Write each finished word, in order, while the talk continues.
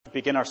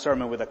begin our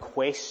sermon with a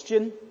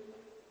question.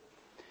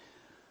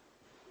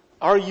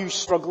 Are you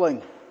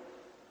struggling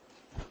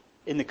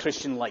in the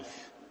Christian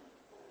life?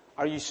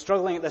 Are you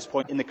struggling at this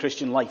point in the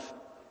Christian life?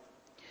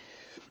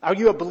 Are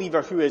you a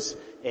believer who is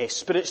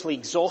spiritually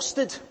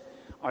exhausted?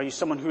 Are you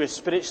someone who is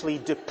spiritually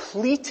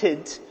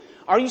depleted?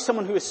 Are you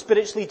someone who is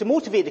spiritually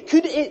demotivated?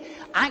 Could it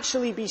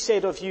actually be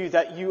said of you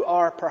that you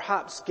are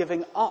perhaps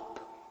giving up?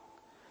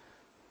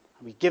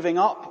 Are we giving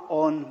up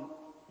on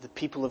the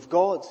people of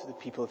God, the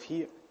people of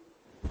here?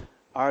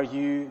 Are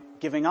you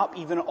giving up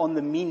even on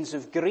the means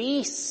of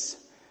grace?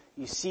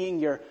 Are you seeing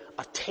your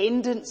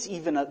attendance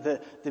even at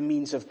the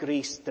means of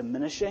grace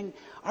diminishing?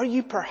 Are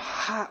you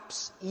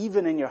perhaps,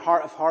 even in your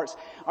heart of hearts,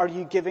 are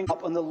you giving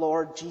up on the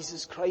Lord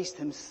Jesus Christ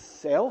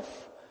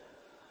himself?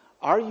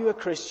 Are you a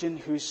Christian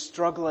who's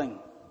struggling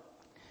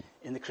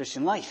in the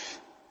Christian life?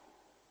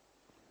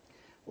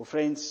 Well,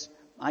 friends,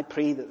 I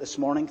pray that this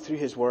morning through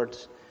his word,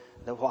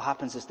 that what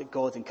happens is that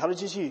God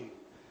encourages you.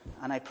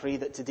 And I pray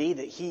that today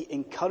that he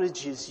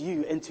encourages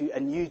you into a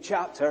new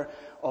chapter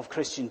of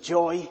Christian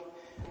joy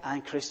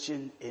and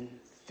Christian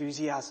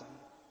enthusiasm.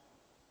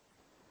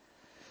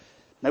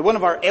 Now, one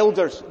of our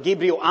elders,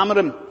 Gabriel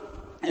Amarim,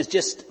 has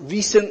just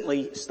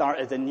recently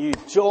started a new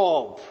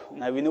job.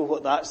 Now, we know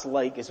what that's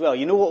like as well.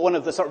 You know what one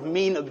of the sort of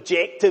main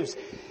objectives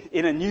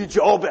in a new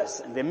job is?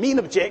 And the main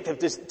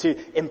objective is to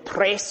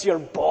impress your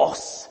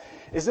boss,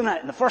 isn't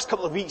it? In the first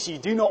couple of weeks, you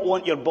do not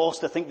want your boss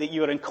to think that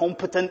you are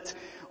incompetent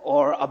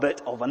or a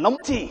bit of a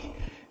numpty,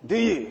 do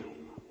you?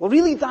 Well,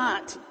 really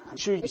that, I'm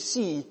sure you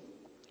see,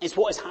 is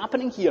what is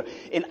happening here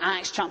in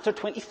Acts chapter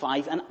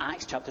 25 and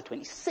Acts chapter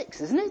 26,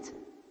 isn't it?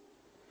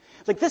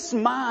 Like this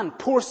man,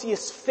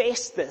 Porcius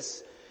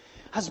Festus,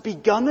 has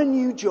begun a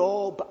new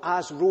job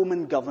as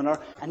Roman governor,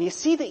 and you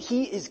see that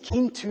he is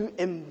keen to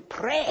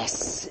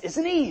impress,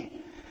 isn't he?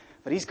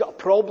 But he's got a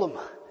problem,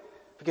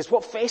 because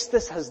what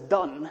Festus has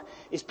done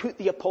is put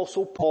the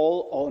Apostle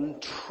Paul on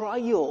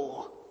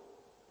trial.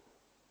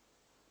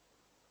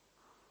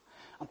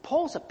 And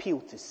Paul's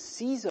appealed to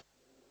Caesar.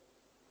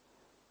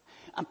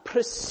 And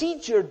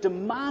procedure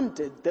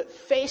demanded that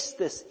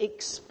Festus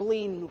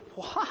explain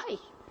why.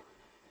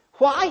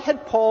 Why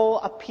had Paul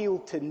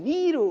appealed to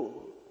Nero?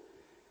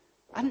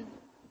 And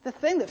the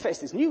thing that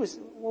Festus knew was,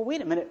 well,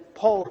 wait a minute,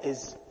 Paul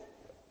is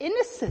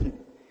innocent.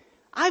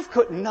 I've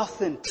got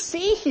nothing to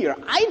say here.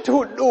 I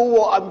don't know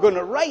what I'm going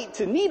to write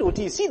to Nero.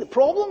 Do you see the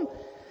problem?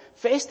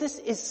 Festus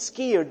is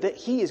scared that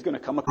he is going to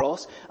come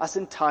across as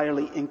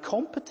entirely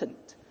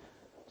incompetent.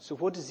 So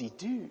what does he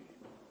do?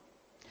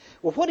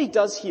 Well, what he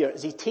does here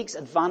is he takes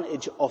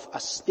advantage of a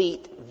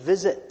state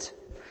visit.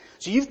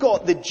 So you've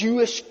got the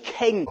Jewish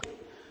king,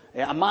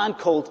 a man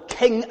called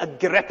King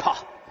Agrippa.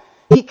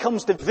 He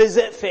comes to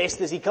visit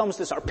Festus. He comes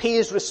to sort of pay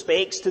his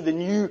respects to the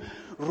new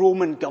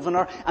Roman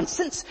governor. And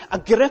since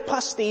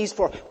Agrippa stays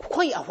for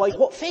quite a while,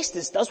 what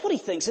Festus does, what he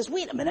thinks is,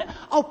 wait a minute,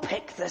 I'll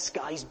pick this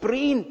guy's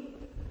brain.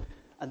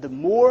 And the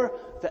more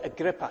that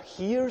Agrippa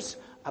hears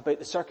about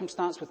the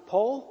circumstance with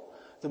Paul,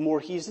 the more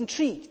he is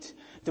intrigued,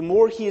 the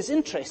more he is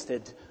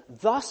interested,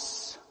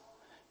 thus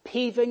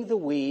paving the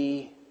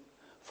way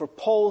for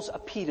Paul's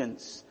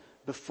appearance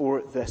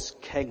before this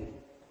king.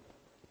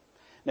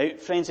 Now,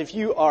 friends, if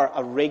you are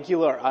a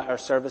regular at our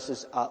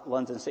services at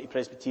London City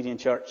Presbyterian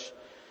Church,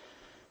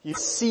 you're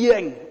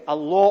seeing a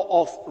lot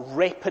of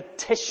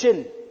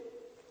repetition,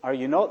 are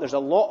you not? There's a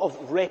lot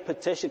of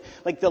repetition.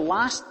 Like the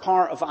last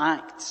part of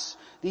Acts,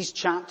 these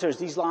chapters,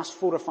 these last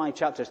 4 or 5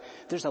 chapters,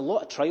 there's a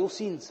lot of trial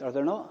scenes, are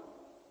there not?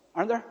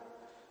 Aren't there?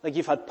 Like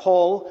you've had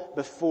Paul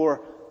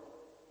before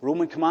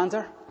Roman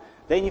commander,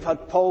 then you've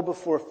had Paul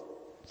before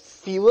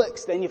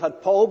Felix, then you've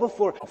had Paul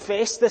before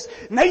Festus,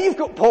 now you've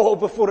got Paul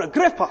before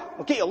Agrippa.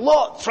 Okay, a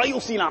lot, trial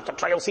scene after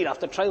trial scene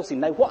after trial scene.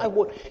 Now what I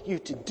want you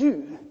to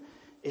do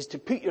is to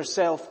put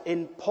yourself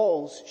in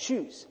Paul's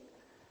shoes.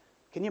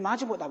 Can you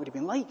imagine what that would have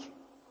been like?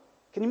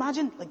 Can you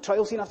imagine? Like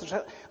trial scene after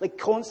trial, like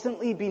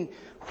constantly being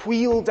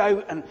wheeled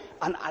out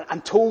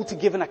and told to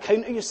give an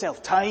account of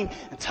yourself time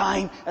and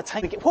time and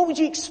time again. What would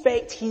you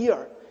expect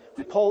here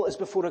when Paul is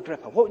before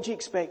Agrippa? What would you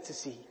expect to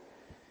see?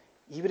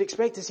 You would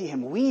expect to see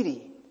him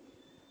weary,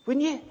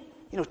 wouldn't you?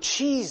 You know,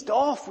 cheesed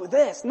off with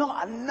this.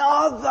 Not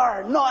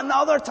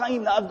another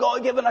time that I've got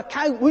to give an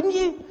account, wouldn't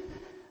you?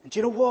 And do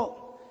you know what?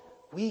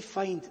 We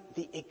find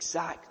the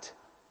exact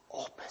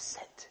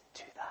opposite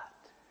to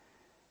that.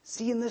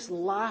 See, in this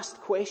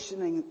last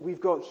questioning we've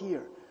got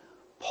here,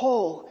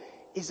 Paul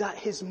is at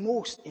his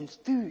most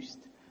enthused.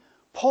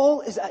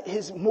 Paul is at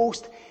his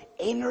most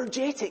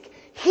energetic.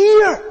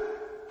 Here,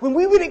 when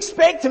we would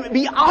expect him to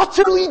be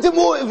utterly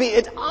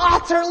demotivated,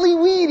 utterly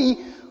weary,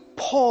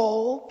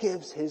 Paul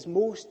gives his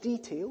most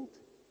detailed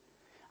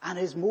and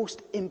his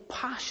most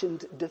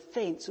impassioned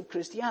defense of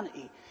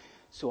Christianity.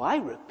 So I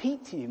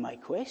repeat to you my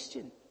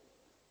question.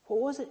 What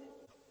was it?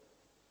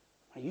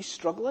 Are you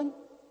struggling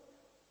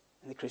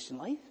in the Christian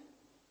life?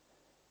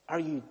 Are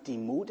you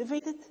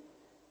demotivated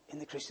in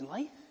the Christian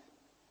life?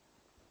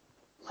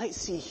 Let's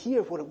see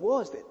here what it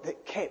was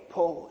that kept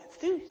Paul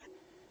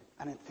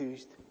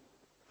enthused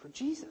for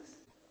Jesus.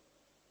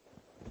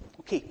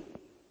 Okay,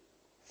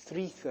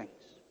 three things.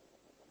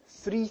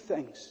 Three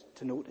things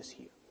to notice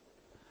here.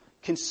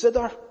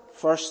 Consider,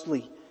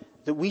 firstly,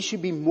 that we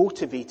should be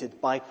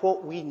motivated by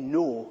what we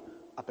know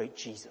about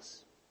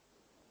Jesus.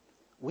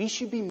 We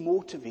should be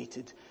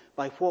motivated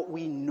by what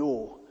we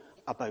know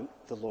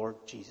about the Lord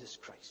Jesus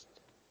Christ.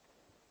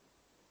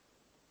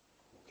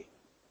 Okay.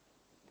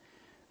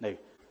 Now,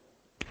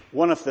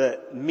 one of the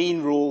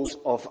main roles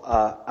of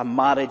a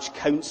marriage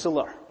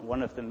counsellor,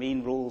 one of the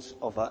main roles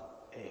of a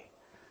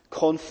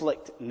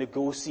conflict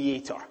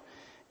negotiator,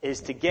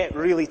 is to get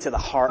really to the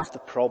heart of the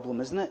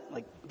problem, isn't it?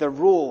 Like, their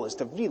role is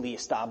to really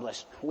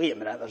establish, wait a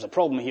minute, there's a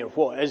problem here,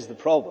 what is the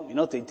problem? You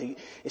know, to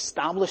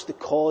establish the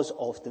cause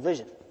of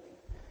division.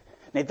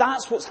 Now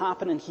that's what's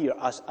happening here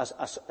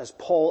as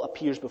Paul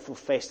appears before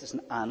Festus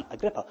and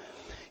Agrippa.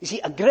 You see,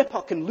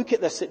 Agrippa can look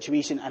at this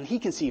situation and he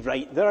can see,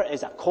 right, there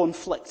is a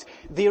conflict.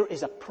 There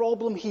is a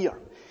problem here.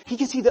 He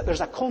can see that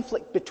there's a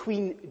conflict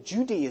between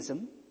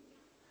Judaism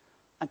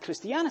and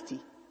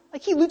Christianity.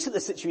 Like, he looks at the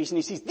situation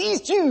and he sees,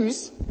 these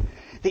Jews,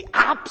 they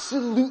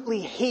absolutely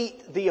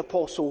hate the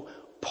Apostle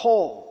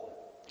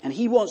Paul. And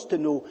he wants to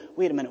know,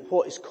 wait a minute,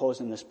 what is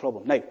causing this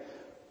problem? Now,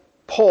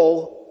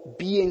 Paul,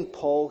 being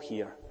Paul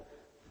here,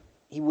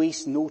 he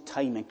wastes no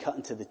time in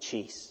cutting to the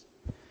chase.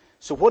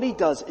 So what he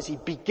does is he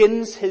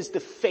begins his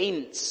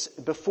defense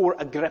before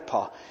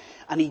Agrippa,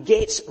 and he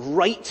gets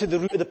right to the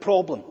root of the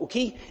problem,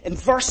 okay? In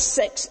verse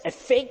 6,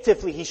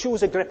 effectively, he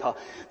shows Agrippa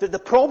that the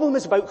problem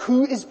is about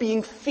who is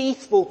being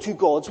faithful to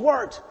God's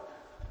word.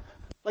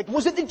 Like,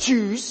 was it the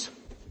Jews,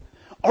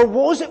 or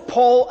was it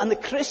Paul and the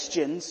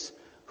Christians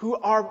who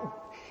are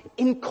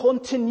in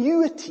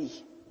continuity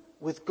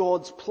with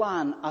God's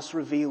plan as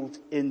revealed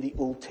in the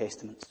Old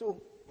Testament?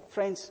 So,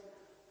 friends,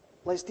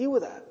 let's deal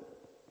with that.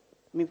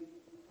 I mean,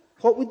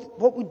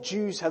 what would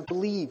Jews have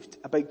believed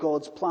about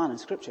God's plan in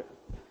Scripture?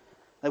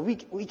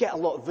 Like, we get a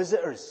lot of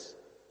visitors.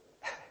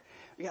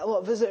 We get a lot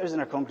of visitors in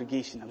our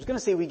congregation. I was going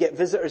to say we get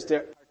visitors to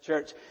our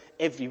church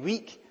every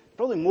week.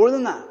 Probably more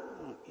than that.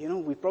 You know,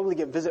 we probably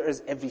get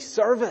visitors every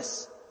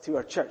service to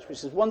our church,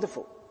 which is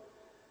wonderful.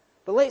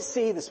 But let's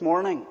say this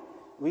morning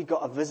we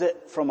got a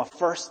visit from a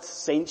 1st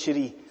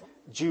century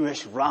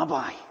Jewish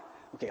rabbi.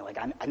 Okay, like,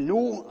 I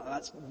know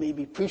that's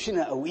maybe pushing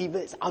it a wee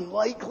bit. It's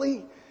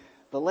unlikely.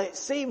 But let's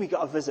say we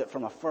got a visit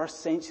from a 1st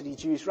century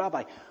Jewish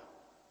rabbi.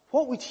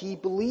 What would he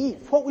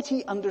believe? What would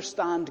he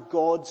understand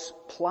God's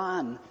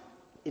plan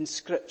in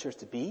Scripture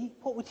to be?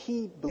 What would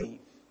he believe?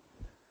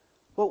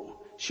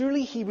 Well,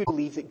 surely he would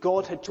believe that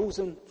God had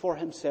chosen for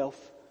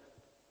himself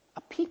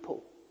a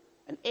people,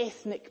 an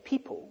ethnic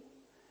people,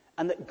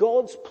 and that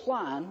God's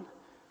plan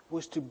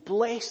was to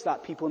bless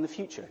that people in the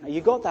future. Now,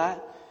 you got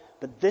that,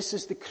 but this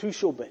is the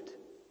crucial bit.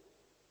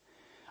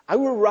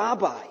 Our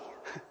rabbi,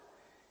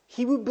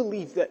 he would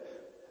believe that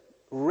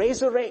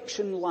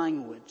resurrection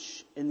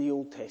language in the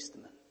Old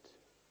Testament,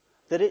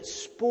 that it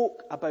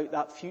spoke about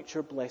that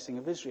future blessing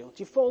of Israel.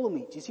 Do you follow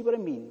me? Do you see what I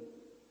mean?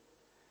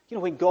 You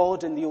know, when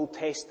God in the Old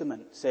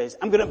Testament says,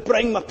 I'm going to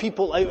bring my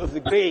people out of the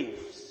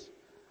graves,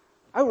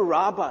 our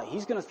rabbi,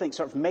 he's going to think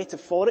sort of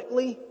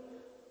metaphorically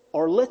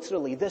or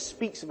literally, this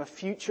speaks of a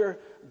future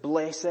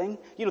blessing.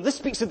 You know, this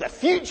speaks of the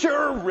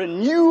future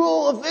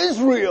renewal of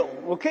Israel,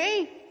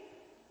 okay?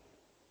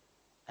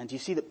 And you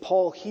see that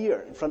Paul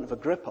here in front of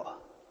Agrippa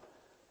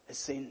is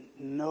saying,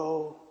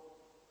 no,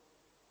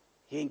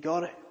 he ain't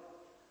got it.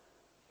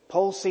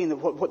 Paul's saying that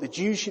what the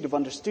Jews should have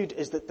understood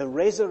is that the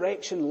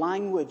resurrection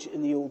language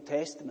in the Old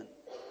Testament,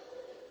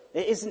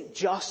 it isn't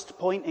just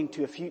pointing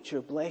to a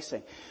future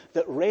blessing.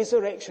 That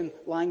resurrection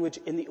language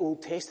in the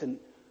Old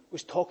Testament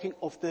was talking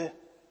of the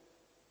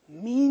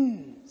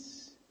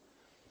means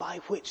by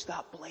which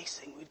that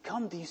blessing would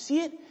come. Do you see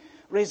it?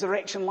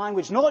 Resurrection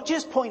language, not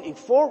just pointing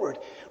forward.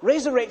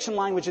 Resurrection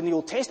language in the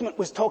Old Testament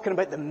was talking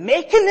about the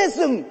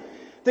mechanism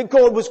that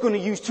God was going to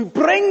use to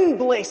bring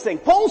blessing.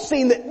 Paul's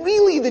saying that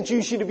really the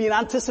Jews should have been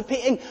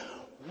anticipating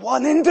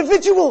one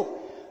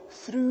individual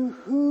through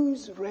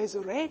whose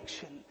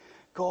resurrection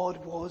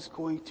God was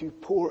going to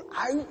pour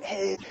out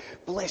his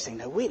blessing.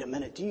 Now wait a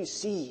minute, do you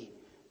see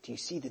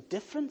the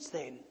difference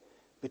then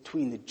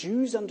between the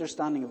Jews'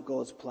 understanding of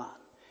God's plan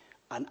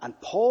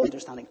and Paul's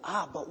understanding?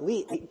 But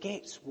wait, it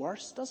gets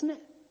worse, doesn't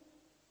it?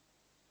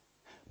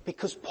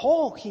 Because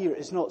Paul here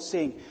is not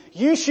saying,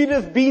 you should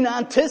have been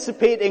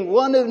anticipating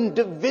one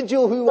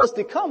individual who was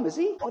to come, is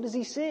he? What is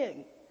he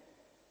saying?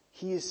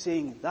 He is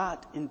saying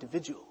that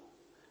individual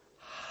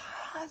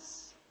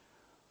has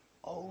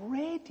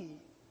already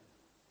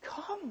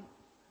come.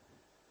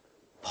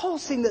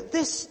 Paul's saying that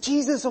this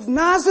Jesus of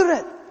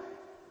Nazareth,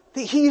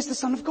 that he is the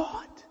Son of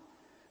God,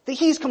 that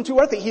he has come to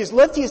earth, that he has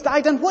lived, he has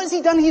died, and what has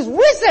he done? He's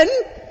risen.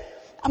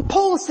 And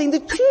Paul is saying, the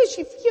Jews,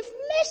 you've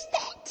missed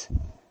it.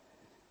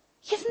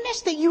 You've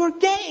missed it. You are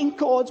getting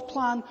God's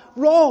plan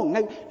wrong.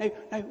 Now,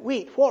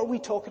 wait, what are we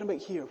talking about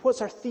here?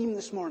 What's our theme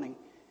this morning?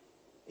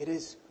 It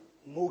is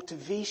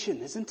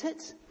motivation, isn't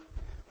it?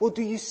 Well,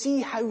 do you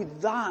see how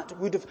that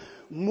would have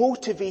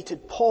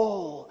motivated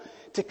Paul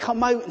to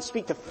come out and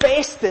speak to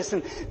Festus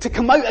and to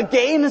come out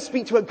again and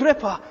speak to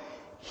Agrippa?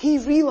 He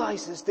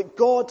realizes that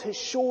God has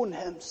shown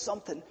him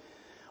something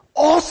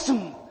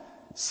awesome,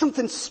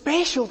 something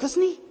special,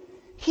 doesn't he?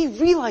 He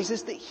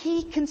realizes that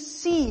he can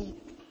see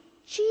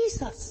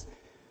Jesus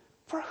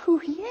for who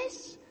he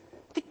is.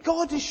 That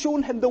God has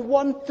shown him the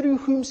one through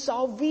whom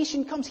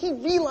salvation comes. He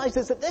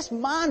realizes that this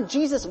man,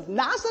 Jesus of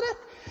Nazareth,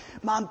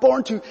 man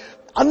born to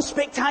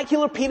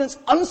unspectacular parents,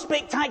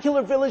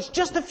 unspectacular village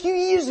just a few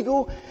years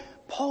ago,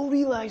 Paul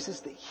realizes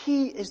that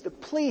he is the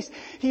place,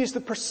 he is the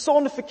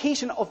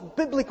personification of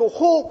biblical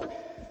hope.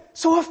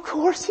 So of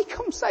course he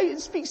comes out and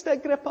speaks to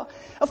Agrippa.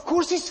 Of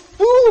course he's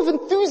full of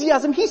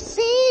enthusiasm. He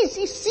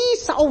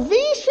sees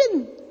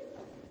salvation.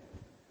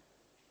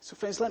 So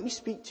friends, let me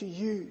speak to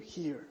you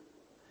here.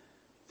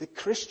 The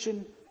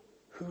Christian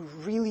who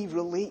really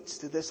relates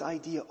to this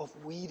idea of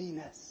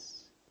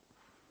weariness.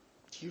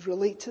 Do you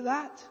relate to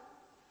that?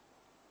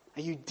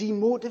 Are you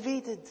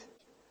demotivated?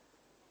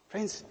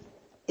 Friends,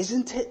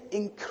 isn't it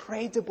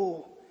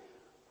incredible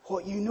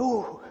what you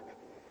know?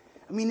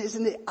 I mean,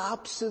 isn't it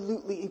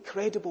absolutely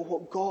incredible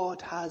what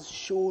God has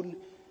shown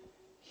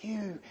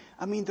you?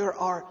 I mean, there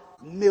are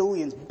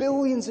millions,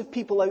 billions of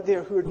people out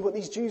there who are doing what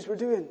these Jews were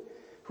doing,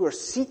 who are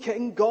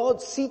seeking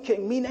God,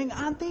 seeking meaning,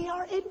 and they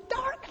are in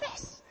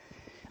darkness.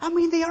 I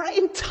mean, they are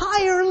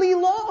entirely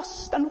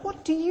lost. And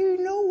what do you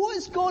know? What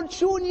has God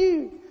shown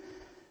you?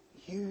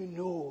 You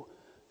know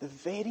the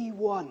very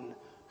one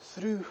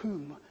through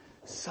whom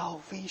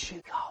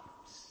salvation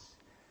comes.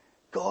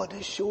 God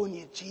has shown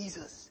you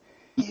Jesus.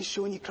 He has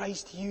shown you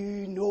Christ.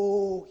 You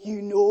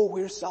know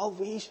where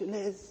salvation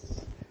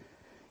is.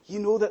 You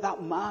know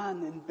that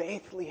man in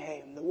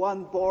Bethlehem, the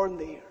one born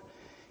there,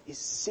 is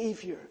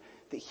Savior,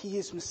 that he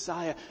is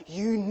Messiah.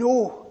 You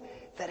know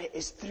that it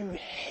is through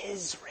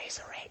his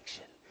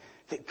resurrection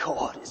that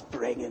God is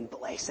bringing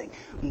blessing.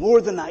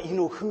 More than that, you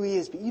know who he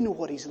is, but you know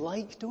what he's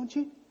like, don't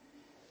you?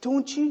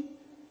 Don't you?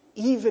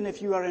 Even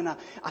if you are in a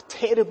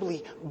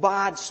terribly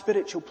bad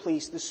spiritual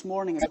place this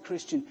morning as a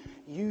Christian,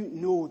 you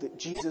know that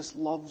Jesus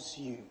loves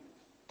you,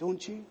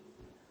 don't you?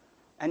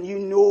 And you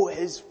know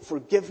his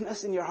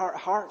forgiveness in your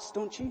hearts,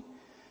 don't you?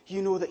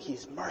 You know that he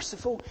is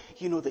merciful.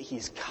 You know that he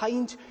is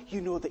kind. You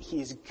know that he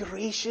is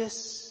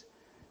gracious.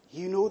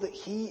 You know that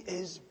he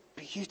is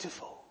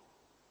beautiful.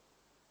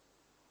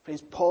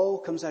 Friends, Paul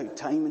comes out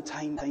time and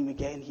time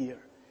again here.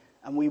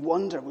 And we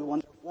wonder,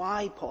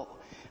 why, Paul?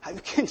 How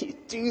can you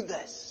do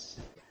this?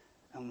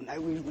 And now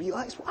we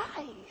realize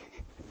why.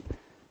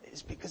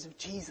 It's because of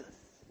Jesus.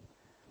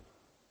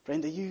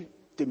 Friend, are you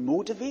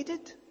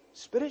demotivated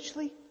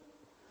spiritually?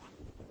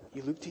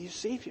 You look to your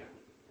Savior,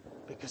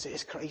 because it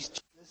is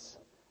Christ Jesus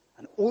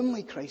and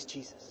only Christ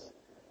Jesus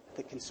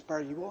that can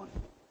spur you on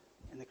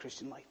in the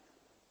Christian life.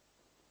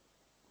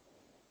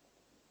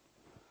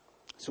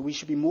 So we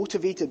should be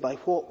motivated by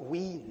what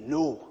we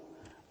know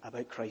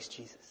about Christ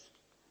Jesus.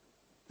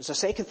 There's a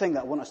second thing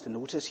that I want us to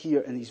notice here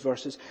in these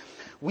verses.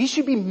 We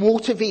should be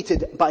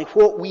motivated by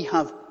what we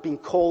have been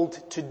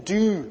called to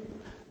do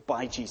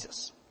by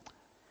Jesus.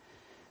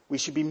 We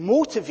should be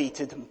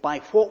motivated by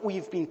what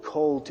we've been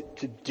called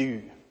to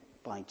do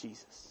by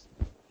Jesus.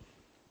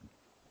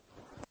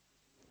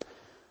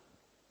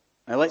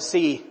 Now let's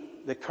say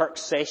the Kirk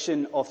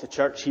session of the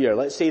church here.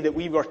 Let's say that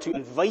we were to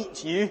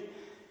invite you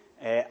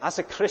as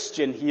a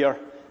Christian here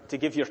to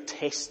give your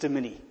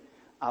testimony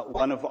at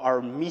one of our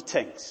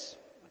meetings.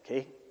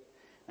 Okay?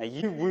 Now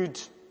you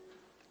would,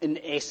 in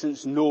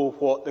essence, know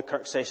what the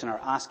Kirk session are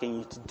asking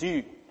you to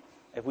do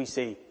if we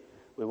say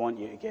we want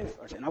you to give.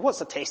 Now what's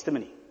a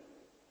testimony?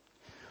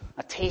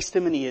 A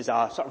testimony is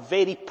a sort of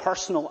very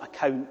personal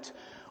account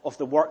of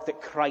the work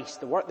that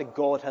Christ, the work that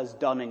God has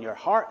done in your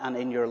heart and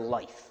in your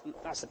life.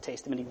 That's a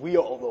testimony. We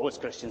all know as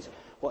Christians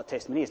what a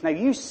testimony is. Now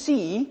you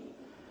see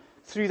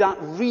through that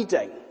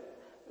reading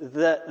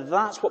that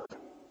that's what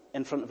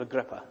in front of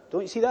Agrippa.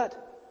 Don't you see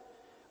that?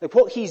 Like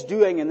what he's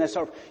doing in this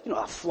sort of,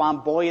 a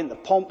flamboyant, the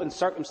pomp and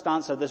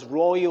circumstance of this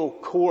royal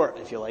court,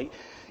 if you like.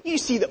 You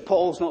see that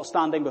Paul's not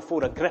standing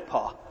before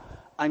Agrippa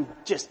and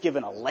just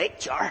giving a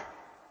lecture.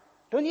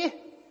 Don't you?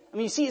 I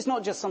mean, you see, it's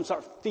not just some sort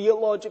of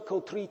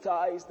theological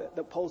treatise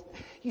that Paul's...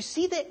 You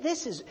see that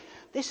this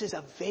is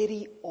a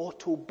very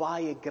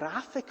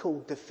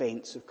autobiographical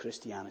defense of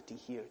Christianity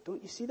here.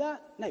 Don't you see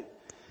that? Now,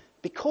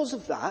 because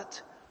of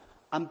that,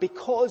 and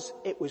because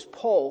it was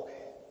Paul,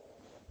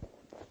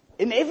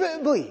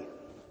 inevitably,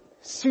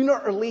 sooner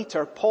or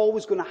later, Paul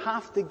was going to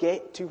have to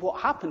get to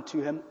what happened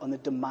to him on the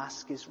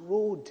Damascus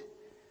Road.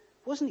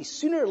 Wasn't he?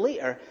 Sooner or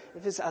later,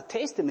 if it's a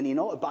testimony and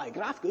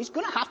autobiographical, he's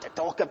going to have to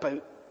talk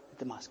about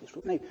Damascus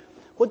Road. Now,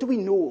 what do we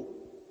know?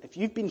 If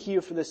you've been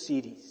here for this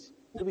series,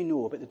 what do we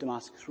know about the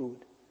Damascus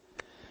Road?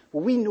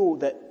 Well, we know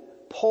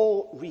that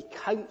Paul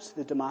recounts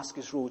the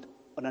Damascus Road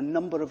on a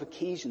number of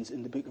occasions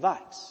in the book of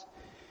Acts.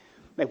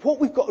 Now, what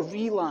we've got to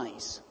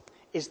realize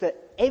is that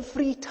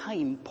every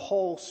time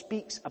Paul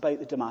speaks about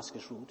the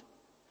Damascus Road,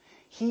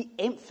 he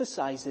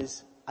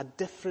emphasizes a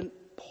different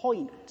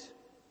point.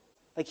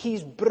 Like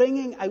he's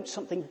bringing out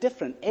something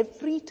different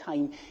every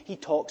time he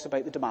talks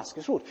about the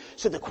Damascus Road.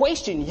 So the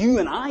question you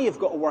and I have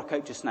got to work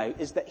out just now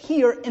is that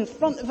here in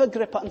front of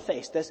Agrippa and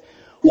Festus,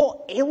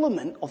 what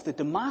element of the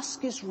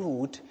Damascus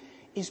Road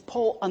is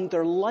Paul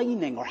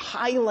underlining or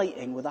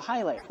highlighting with a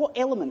highlighter? What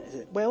element is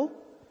it? Well,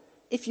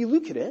 if you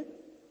look at it,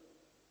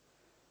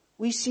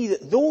 we see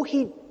that though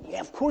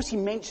of course he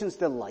mentions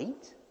the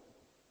light,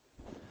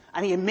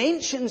 and he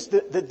mentions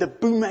the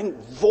booming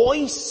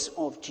voice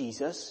of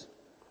Jesus,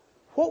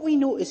 what we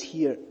notice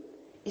here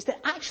is that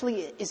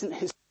actually it isn't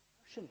his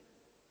conversion.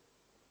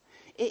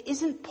 It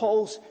isn't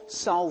Paul's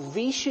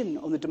salvation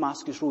on the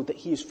Damascus Road that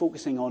he is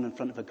focusing on in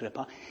front of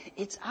Agrippa.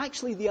 It's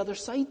actually the other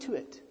side to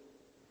it.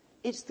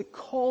 It's the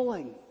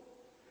calling.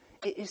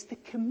 It is the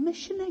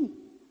commissioning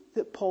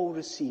that Paul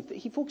received, that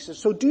he focuses.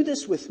 So do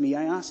this with me.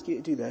 I ask you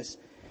to do this.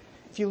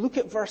 If you look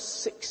at verse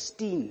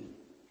 16.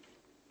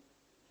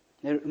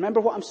 Now remember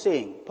what I'm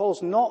saying.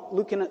 Paul's not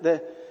looking at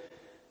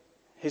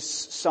his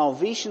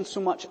salvation so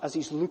much as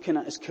he's looking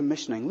at his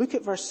commissioning. Look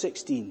at verse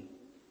 16.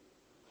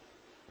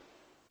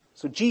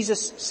 So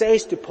Jesus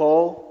says to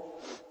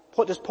Paul,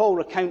 what does Paul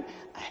recount?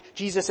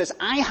 Jesus says,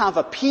 I have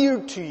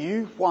appeared to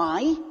you.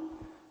 Why?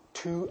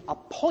 To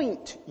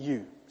appoint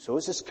you. So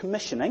it's this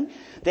commissioning.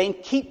 Then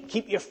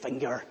keep your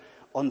finger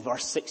on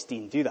verse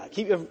 16. Do that.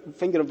 Keep your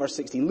finger on verse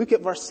 16. Look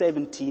at verse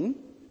 17.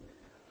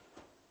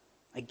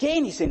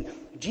 Again, he's saying,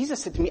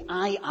 Jesus said to me,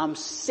 I am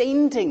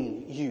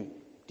sending you.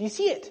 Do you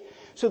see it?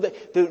 So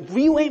the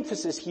real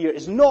emphasis here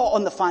is not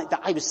on the fact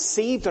that I was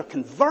saved or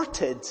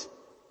converted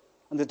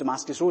on the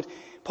Damascus Road.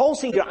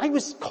 Paul's saying here, I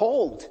was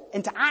called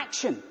into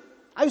action.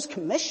 I was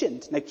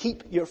commissioned. Now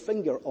keep your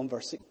finger on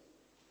verse 16.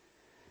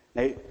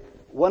 Now,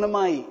 one of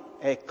my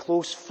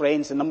close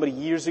friends a number of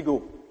years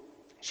ago,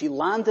 she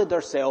landed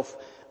herself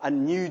a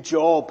new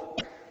job.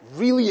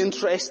 Really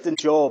interesting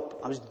job.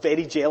 I was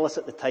very jealous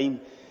at the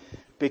time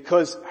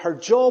because her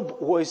job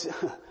was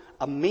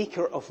a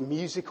maker of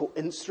musical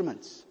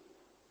instruments.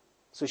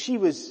 So she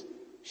was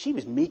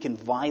making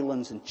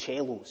violins and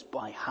cellos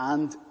by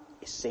hand,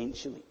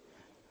 essentially.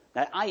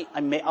 Now,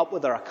 I met up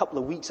with her a couple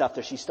of weeks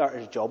after she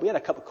started her job. We had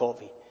a cup of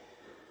coffee.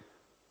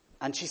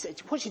 And she said,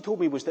 what she told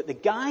me was that the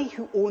guy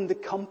who owned the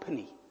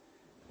company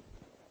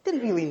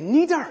didn't really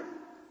need her.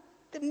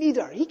 Didn't need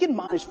her. He could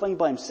manage fine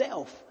by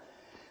himself.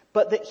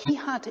 But that he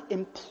had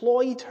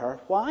employed her.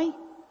 Why?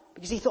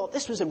 Because he thought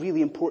this was a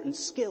really important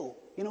skill.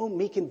 You know,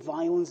 making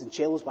violins and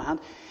cellos by hand.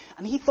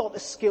 And he thought the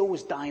skill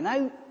was dying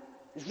out.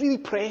 It was really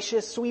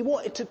precious, so he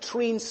wanted to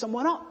train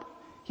someone up.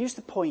 Here's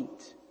the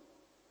point.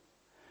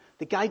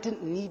 The guy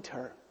didn't need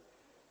her,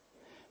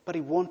 but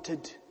he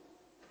wanted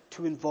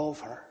to involve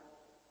her.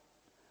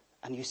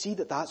 And you see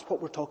that that's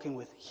what we're talking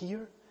with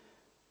here.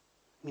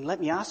 I mean, let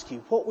me ask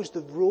you, what was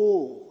the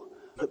role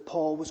that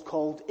Paul was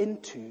called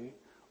into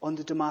on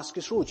the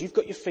Damascus Road? You've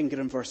got your finger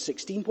in verse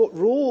 16. What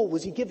role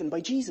was he given by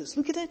Jesus?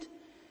 Look at it.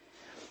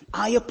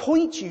 I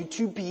appoint you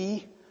to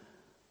be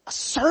a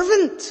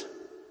servant.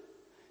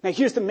 Now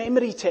here's the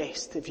memory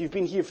test if you've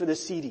been here for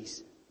this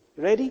series.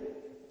 You ready?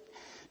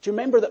 Do you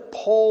remember that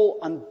Paul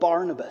and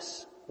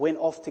Barnabas went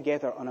off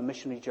together on a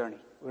missionary journey?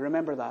 We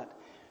remember that.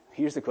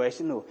 Here's the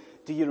question though.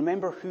 Do you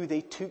remember who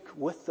they took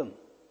with them?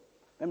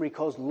 Remember he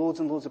caused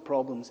loads and loads of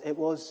problems. It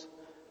was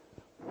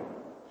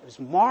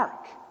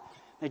Mark.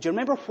 Now do you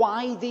remember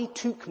why they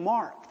took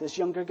Mark, this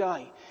younger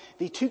guy?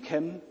 They took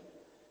him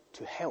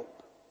to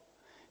help.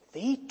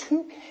 They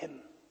took him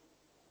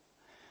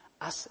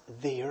as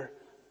their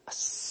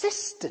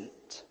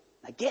assistant.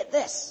 Now get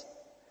this.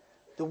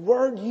 The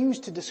word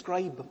used to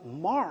describe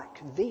Mark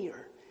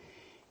there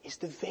is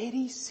the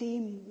very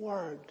same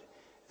word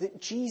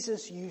that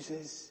Jesus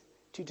uses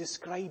to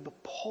describe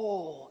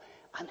Paul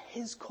and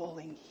his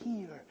calling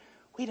here.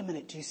 Wait a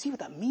minute, do you see what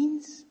that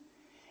means?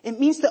 It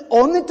means that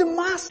on the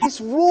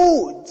Damascus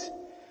Road,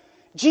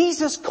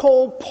 Jesus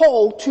called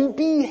Paul to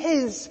be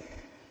his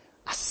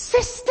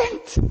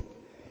assistant.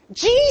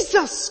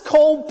 Jesus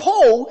called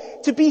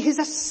Paul to be his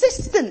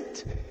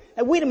assistant.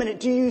 Now wait a minute,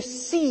 do you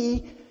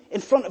see in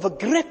front of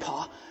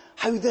Agrippa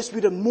how this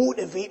would have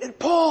motivated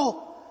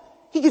Paul?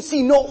 He could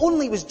see not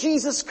only was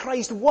Jesus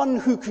Christ one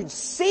who could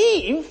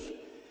save,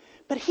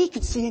 but he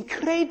could see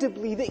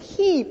incredibly that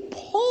he,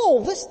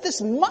 Paul,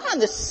 this man,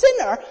 the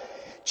sinner,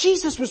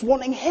 Jesus was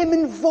wanting him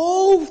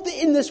involved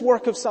in this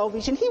work of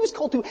salvation. He was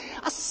called to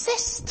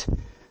assist.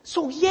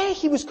 So yeah,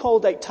 he was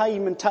called out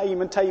time and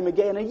time and time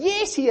again. And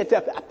yes, he had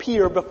to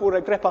appear before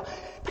Agrippa.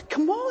 But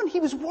come on, he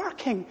was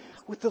working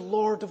with the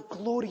Lord of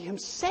glory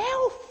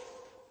himself.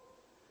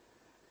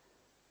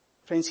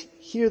 Friends,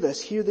 hear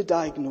this, hear the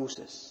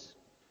diagnosis.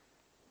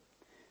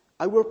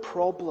 Our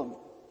problem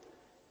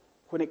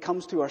when it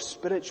comes to our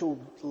spiritual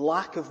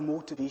lack of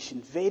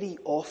motivation, very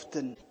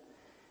often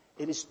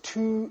it is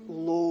too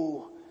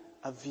low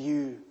a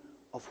view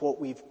of what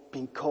we've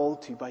been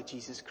called to by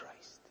Jesus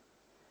Christ.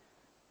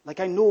 Like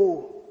I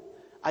know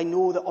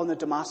that on the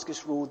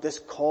Damascus Road, this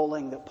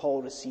calling that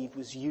Paul received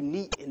was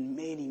unique in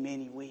many,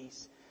 many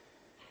ways.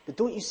 But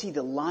don't you see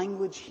the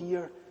language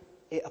here?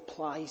 It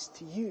applies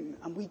to you.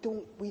 And we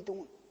don't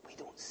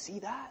see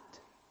that.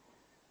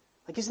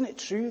 Like, isn't it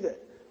true that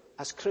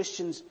as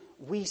Christians,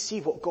 we see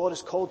what God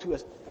has called to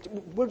us?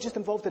 We're just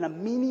involved in a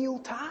menial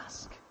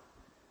task.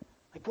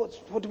 Like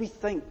what do we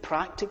think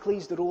practically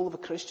is the role of a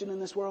Christian in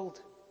this world?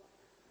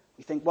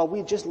 We think, well,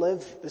 we just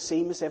live the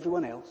same as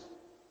everyone else.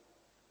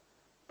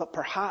 But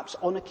perhaps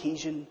on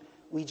occasion,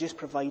 we just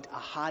provide a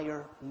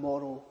higher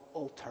moral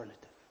alternative.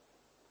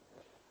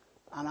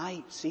 And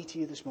I say to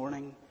you this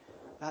morning,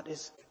 that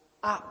is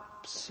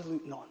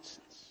absolute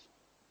nonsense.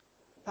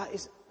 That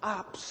is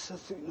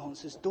absolute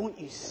nonsense. Don't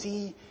you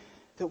see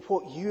that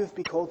what you have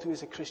been called to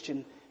as a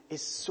Christian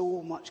is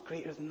so much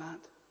greater than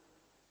that?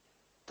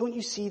 Don't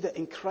you see that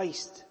in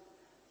Christ,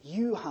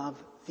 you have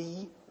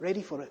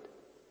ready for it,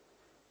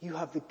 you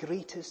have the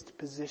greatest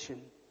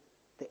position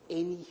that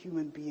any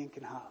human being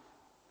can have.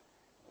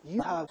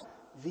 You have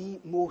the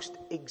most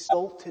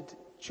exalted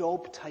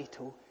job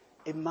title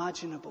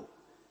imaginable.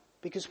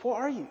 Because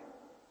what are you?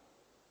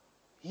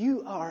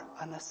 You are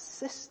an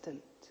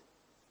assistant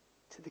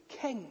to the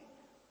King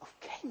of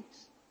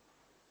Kings.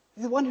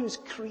 The one who has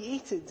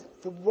created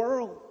the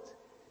world.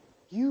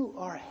 You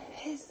are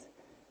his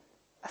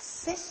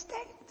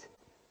assistant.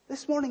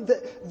 This morning,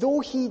 that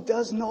though he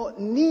does not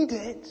need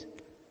it,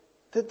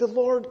 that the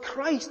Lord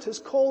Christ has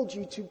called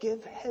you to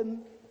give him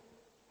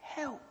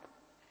help.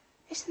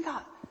 Isn't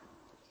that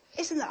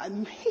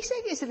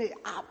amazing? Isn't it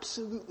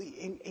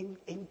absolutely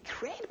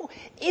incredible?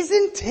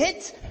 Isn't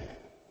it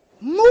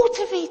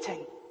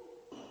motivating?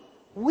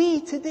 We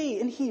today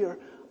in here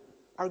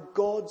are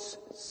God's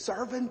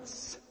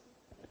servants.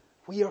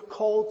 We are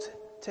called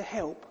to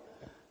help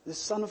the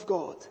Son of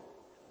God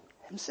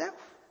himself.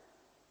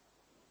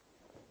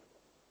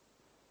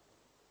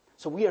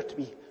 So we are to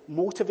be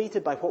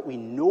motivated by what we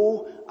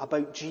know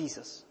about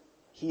Jesus.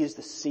 He is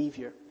the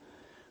Savior.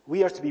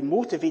 We are to be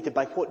motivated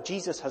by what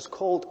Jesus has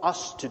called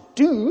us to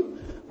do.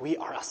 We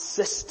are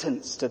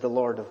assistants to the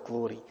Lord of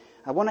glory.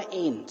 I want to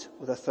end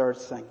with a third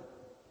thing.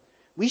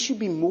 We should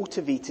be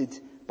motivated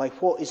by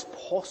what is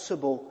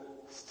possible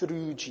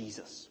through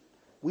Jesus.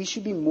 We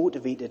should be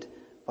motivated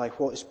by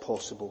what is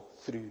possible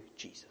through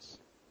Jesus.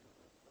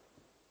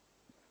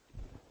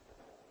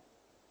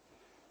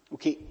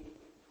 Okay.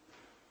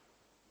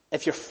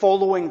 If you're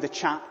following the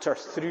chapter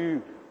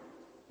through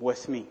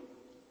with me,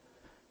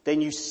 then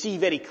you see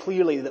very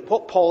clearly that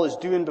what Paul is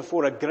doing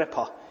before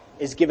Agrippa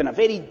is given a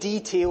very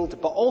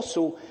detailed but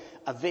also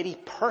a very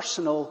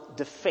personal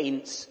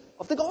defense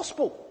of the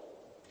gospel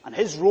and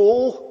his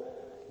role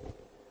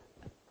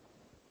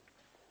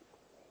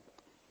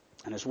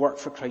and his work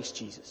for Christ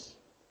Jesus.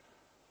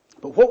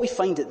 But what we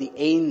find at the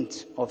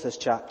end of this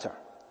chapter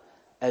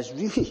is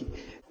really,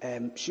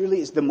 surely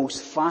it's the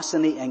most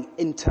fascinating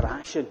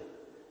interaction,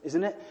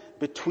 isn't it?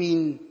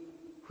 Who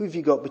have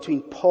you got?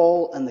 Between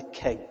Paul and the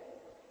king.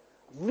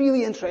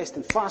 Really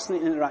interesting,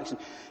 fascinating interaction.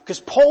 Because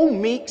Paul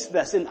makes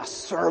this in a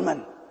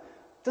sermon,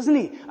 doesn't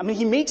he? I mean,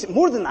 he makes it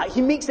more than that.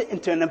 He makes it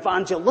into an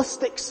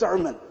evangelistic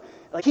sermon.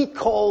 Like he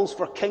calls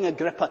for King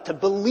Agrippa to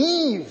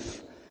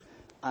believe.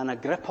 And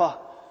Agrippa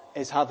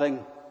is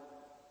having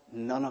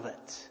none of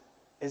it.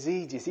 Is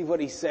he? Do you see what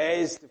he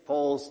says to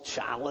Paul's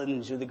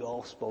challenge of the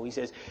gospel? He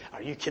says,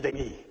 are you kidding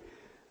me?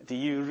 Do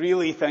you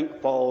really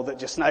think, Paul, that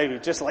just now,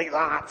 just like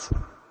that,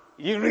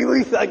 you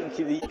really think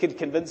that you could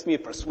convince me or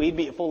persuade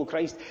me to follow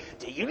Christ?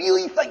 Do you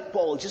really think,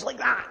 Paul, just like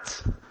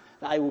that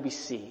I will be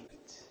saved?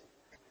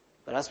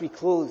 But as we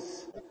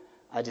close,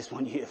 I just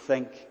want you to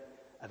think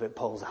about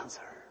Paul's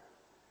answer.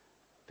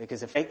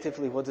 Because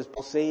effectively, what does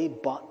Paul say?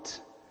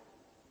 But,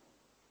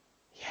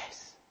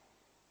 yes.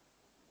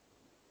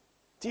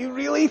 Do you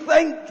really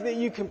think that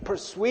you can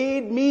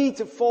persuade me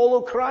to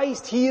follow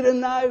Christ here and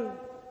now?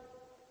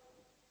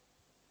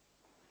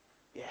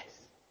 Yes,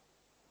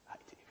 I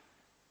do.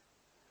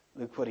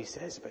 Look what he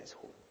says about his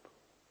hope.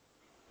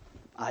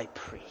 I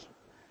pray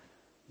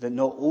that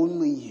not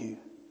only you,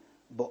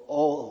 but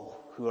all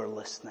who are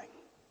listening,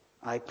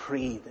 I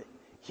pray that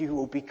you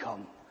will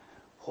become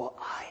what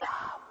I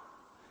am.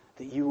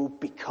 That you will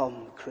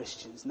become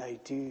Christians. Now,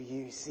 do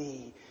you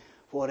see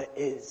what it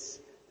is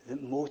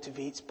that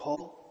motivates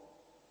Paul?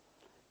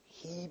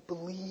 He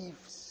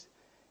believes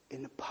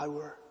in the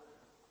power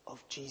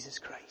of Jesus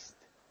Christ,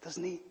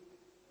 doesn't he?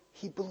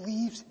 He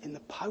believes in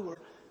the power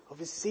of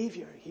his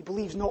Savior. He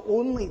believes not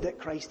only that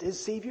Christ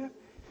is Savior,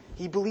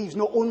 he believes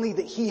not only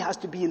that he has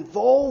to be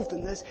involved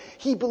in this,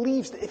 he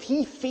believes that if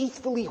he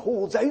faithfully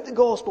holds out the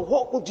gospel,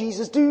 what will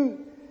Jesus do?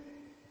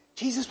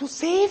 Jesus will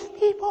save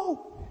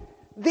people.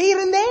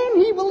 There and then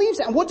he believes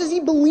it. And what does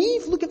he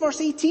believe? Look at verse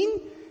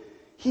 18.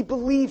 He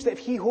believes that if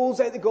he holds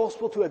out the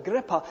gospel to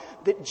Agrippa,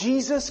 that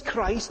Jesus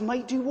Christ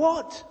might do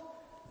what?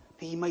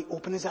 That he might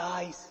open his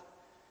eyes.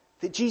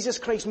 That Jesus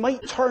Christ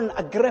might turn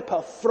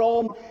Agrippa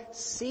from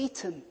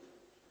Satan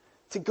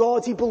to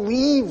God. He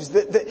believes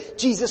that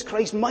Jesus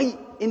Christ might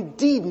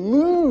indeed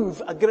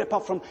move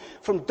Agrippa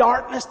from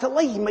darkness to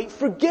light. He might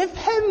forgive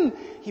him.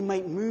 He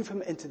might move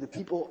him into the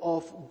people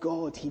of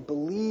God. He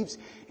believes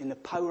in the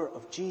power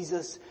of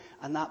Jesus,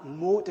 and that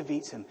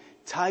motivates him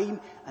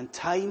time and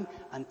time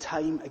and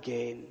time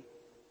again.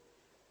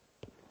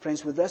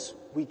 Friends, with this,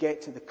 we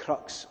get to the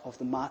crux of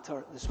the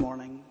matter this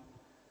morning.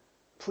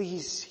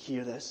 Please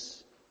hear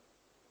this.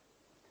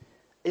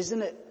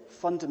 Isn't it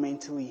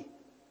fundamentally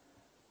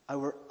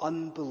our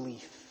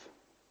unbelief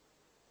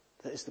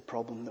that is the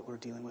problem that we're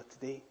dealing with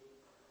today?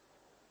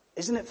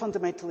 Isn't it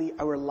fundamentally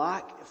our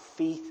lack of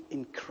faith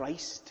in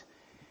Christ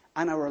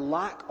and our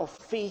lack of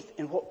faith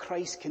in what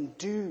Christ can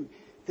do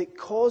that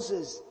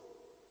causes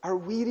our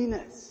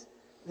weariness,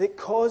 that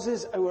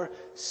causes our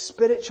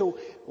spiritual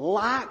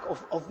lack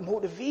of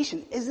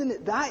motivation? Isn't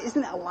it that?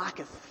 Isn't it a lack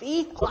of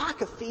faith? A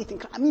lack of faith in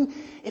Christ? I mean,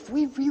 if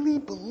we really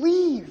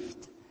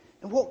believed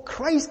in what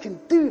Christ can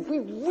do, if we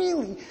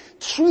really,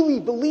 truly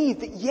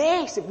believed that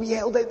yes, if we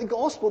held out the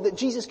gospel that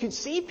Jesus could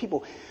save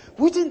people,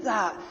 wouldn't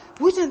that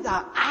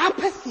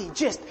apathy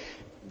just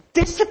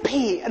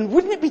dissipate, and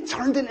wouldn't it be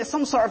turned into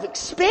some sort of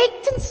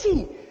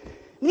expectancy?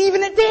 And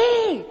even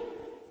today,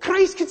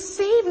 Christ could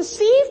save and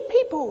save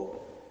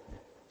people.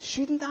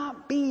 Shouldn't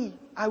that be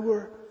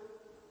our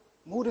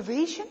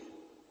motivation?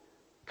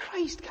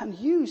 Christ can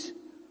use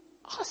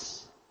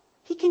us.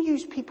 He can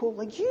use people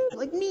like you,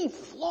 like me,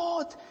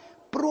 flawed,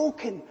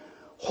 broken,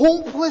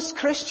 hopeless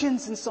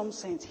Christians in some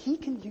sense. He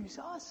can use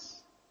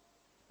us.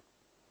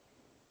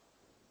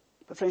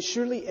 But friends,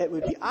 surely it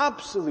would be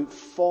absolute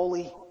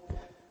folly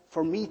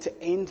for me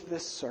to end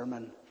this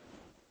sermon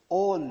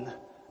on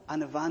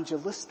an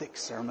evangelistic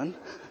sermon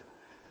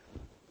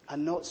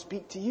and not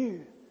speak to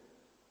you,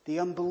 the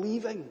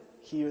unbelieving,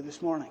 here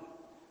this morning.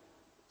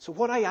 So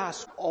what I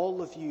ask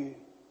all of you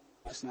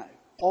just now,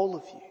 all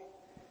of you,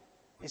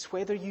 is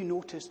whether you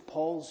noticed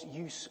Paul's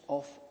use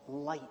of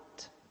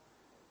light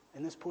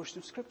in this portion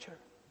of Scripture.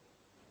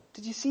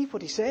 Did you see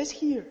what he says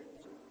here?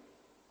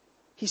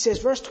 He says,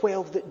 verse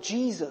 12, that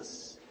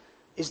Jesus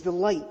is the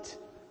light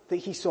that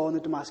he saw on the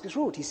Damascus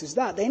road. He says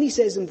that. Then he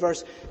says in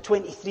verse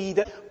 23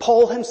 that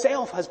Paul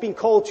himself has been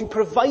called to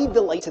provide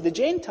the light to the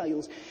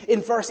Gentiles.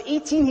 In verse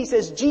 18 he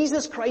says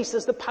Jesus Christ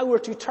has the power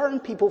to turn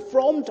people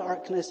from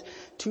darkness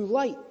to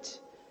light.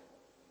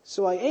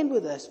 So I end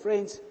with this,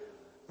 friends.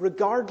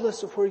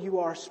 Regardless of where you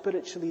are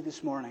spiritually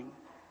this morning,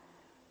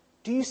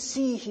 do you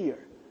see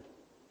here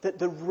that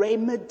the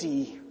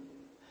remedy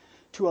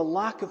to a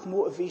lack of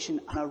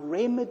motivation and a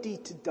remedy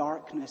to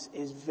darkness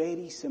is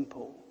very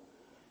simple?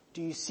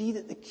 Do you see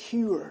that the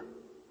cure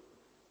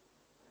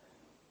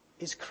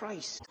is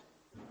Christ?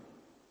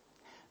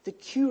 The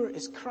cure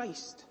is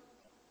Christ.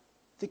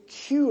 The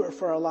cure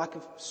for our lack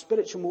of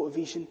spiritual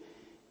motivation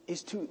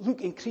is to look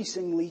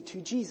increasingly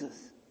to Jesus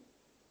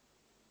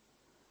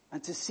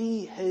and to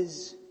see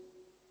his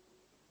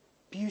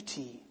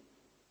beauty,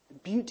 the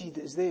beauty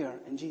that is there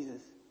in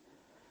Jesus,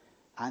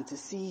 and to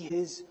see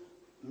his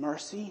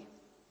mercy,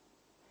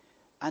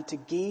 and to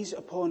gaze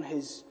upon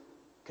his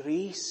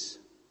grace,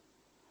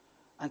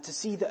 and to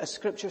see that, as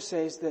Scripture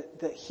says,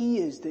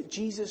 that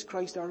Jesus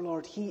Christ our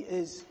Lord, he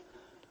is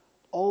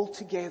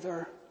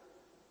altogether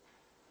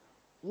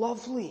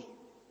lovely.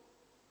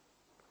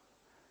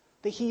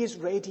 That he is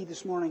ready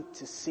this morning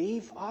to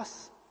save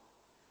us,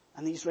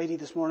 and he's ready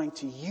this morning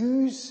to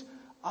use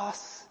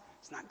us.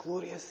 Isn't that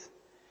glorious?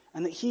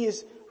 And that he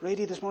is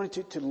ready this morning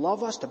to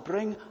love us, to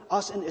bring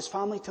us into his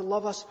family, to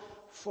love us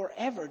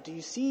forever. Do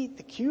you see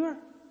the cure?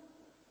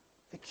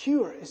 The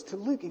cure is to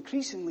look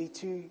increasingly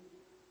to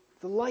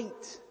the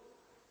light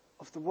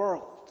of the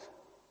world.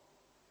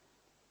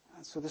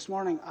 And so this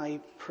morning I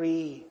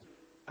pray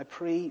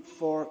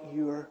for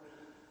your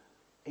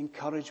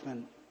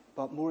encouragement,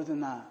 but more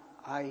than that,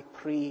 I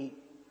pray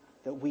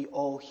that we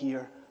all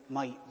here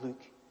might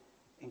look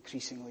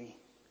increasingly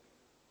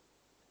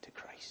to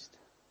Christ.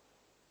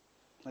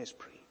 Let's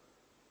pray.